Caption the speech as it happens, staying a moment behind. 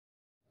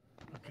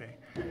Okay.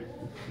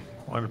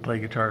 Wanted to play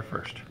guitar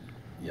first.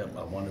 Yep,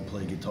 I wanted to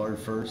play guitar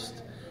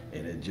first,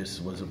 and it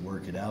just wasn't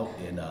working out.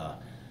 And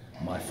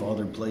my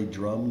father played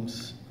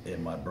drums,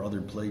 and my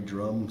brother played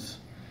drums,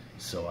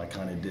 so I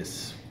kind of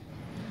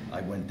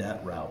I went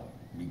that route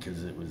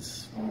because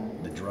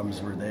the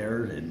drums were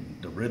there,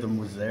 and the rhythm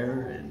was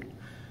there, and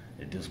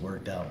it just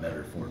worked out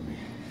better for me.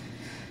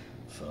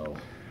 So.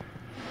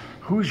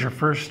 Who was your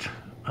first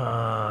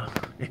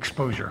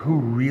exposure? Who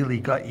really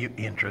got you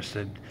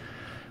interested?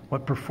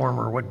 What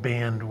performer, what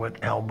band,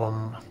 what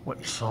album,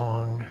 what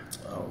song?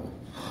 Oh,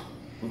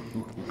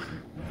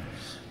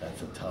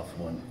 that's a tough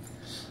one.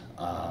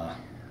 I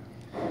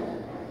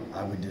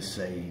would just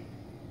say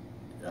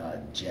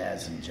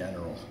jazz in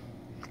general.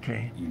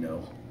 Okay. You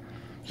know,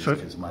 just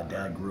because my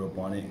dad grew up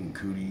on it and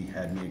Cootie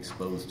had me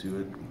exposed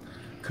to it.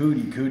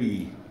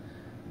 Cootie,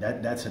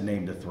 that's a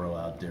name to throw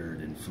out there.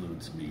 It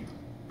influenced me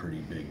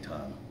pretty big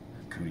time.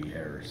 Cootie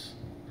Harris.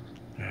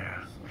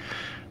 Yeah.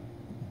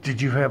 Did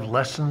you have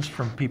lessons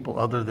from people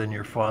other than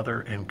your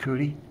father and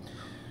Cootie?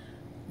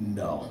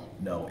 No.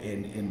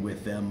 And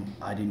with them,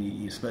 I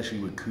didn't, especially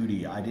with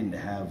Cootie, I didn't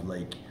have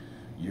like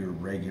your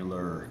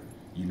regular,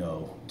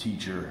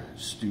 teacher,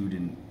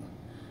 student.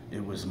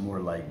 It was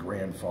more like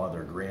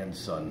grandfather,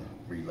 grandson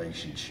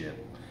relationship,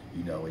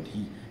 and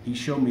he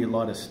showed me a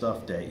lot of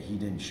stuff that he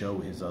didn't show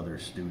his other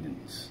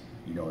students,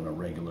 in a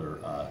regular,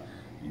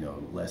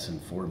 lesson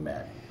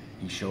format.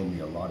 He showed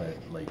me a lot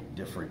of like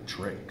different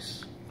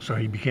tricks. So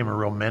he became a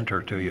real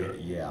mentor to you.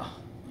 Yeah.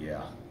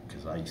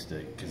 Because I used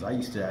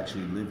to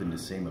actually live in the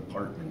same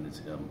apartment as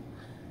him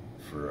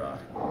for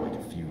like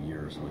a few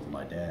years with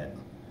my dad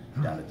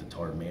down at the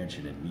Tar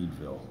Mansion in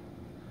Meadville.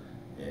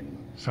 And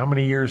so how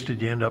many years did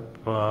you end up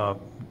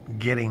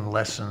getting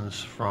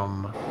lessons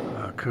from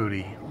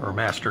Cootie, or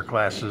master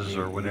classes,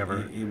 or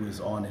whatever? It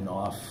was on and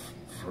off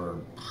for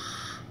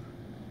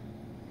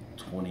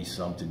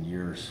 20-something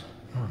years.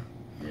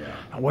 Yeah.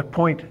 At what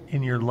point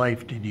in your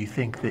life did you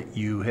think that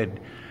you had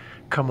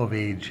come of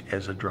age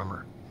as a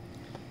drummer?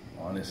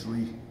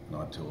 Honestly,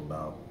 not till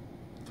about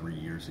 3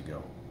 years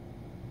ago.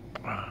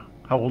 How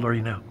old are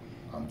you now?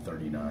 I'm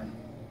 39.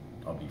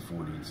 I'll be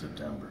 40 in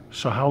September.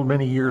 So how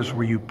many years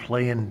were you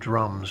playing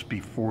drums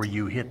before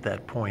you hit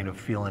that point of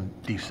feeling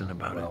decent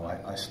about it? Well,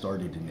 I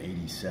started in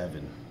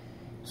 '87,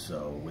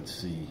 so let's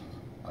see,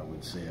 I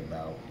would say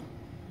about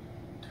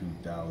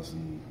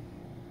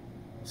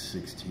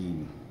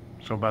 2016.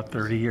 So about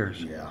 30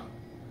 years. Yeah.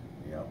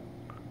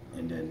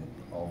 And then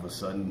all of a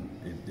sudden,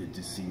 it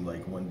just seemed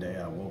like one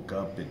day I woke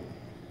up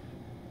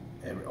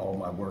and all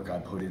my work I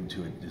put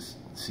into it just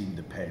seemed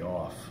to pay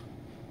off,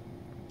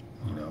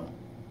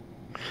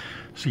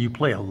 So you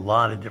play a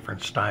lot of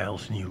different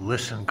styles, and you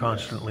listen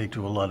constantly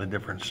to a lot of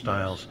different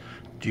styles.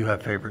 Do you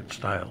have favorite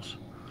styles?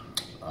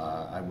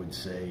 I would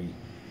say,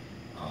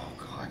 oh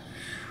God,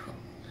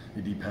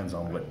 it depends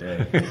on what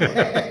day.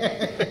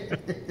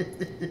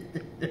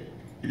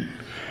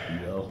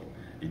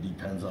 It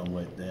depends on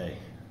what day.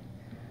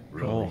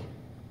 Really. Cool.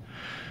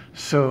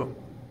 So,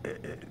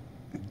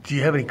 do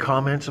you have any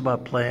comments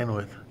about playing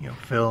with,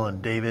 Phil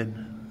and David,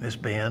 this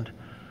band?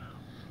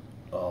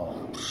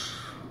 Oh,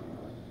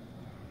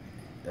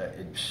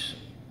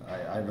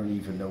 I don't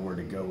even know where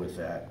to go with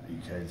that,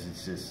 because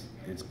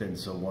it's been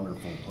so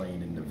wonderful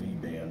playing in the V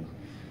band.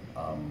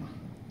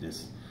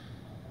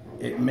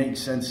 It makes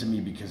sense to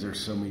me because there's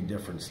so many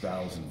different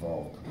styles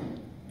involved.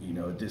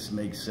 It just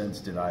makes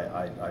sense that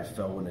I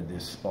fell into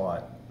this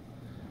spot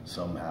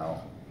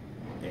somehow,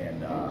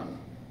 and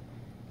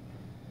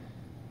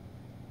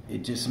it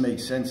just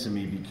makes sense to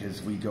me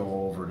because we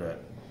go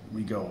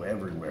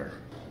everywhere,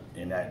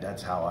 and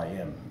that's how I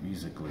am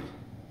musically,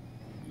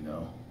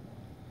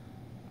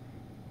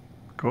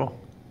 Cool.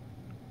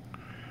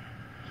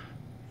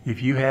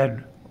 If you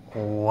had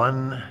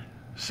one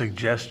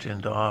suggestion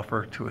to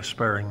offer to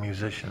aspiring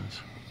musicians,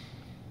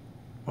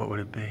 what would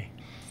it be?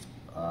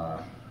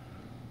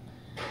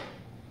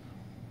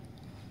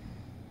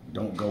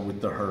 Don't go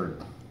with the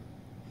herd.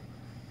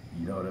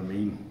 You know what I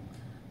mean?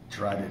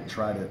 Try to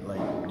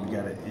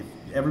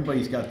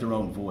everybody's got their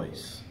own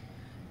voice,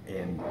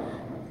 and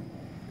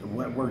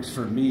what works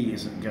for me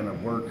isn't gonna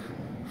work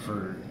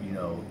for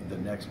the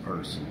next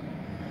person.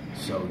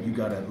 So you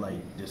gotta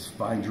just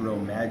find your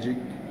own magic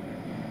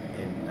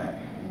and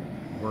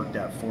work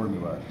that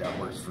formula that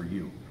works for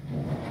you.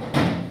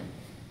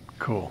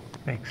 Cool.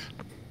 Thanks.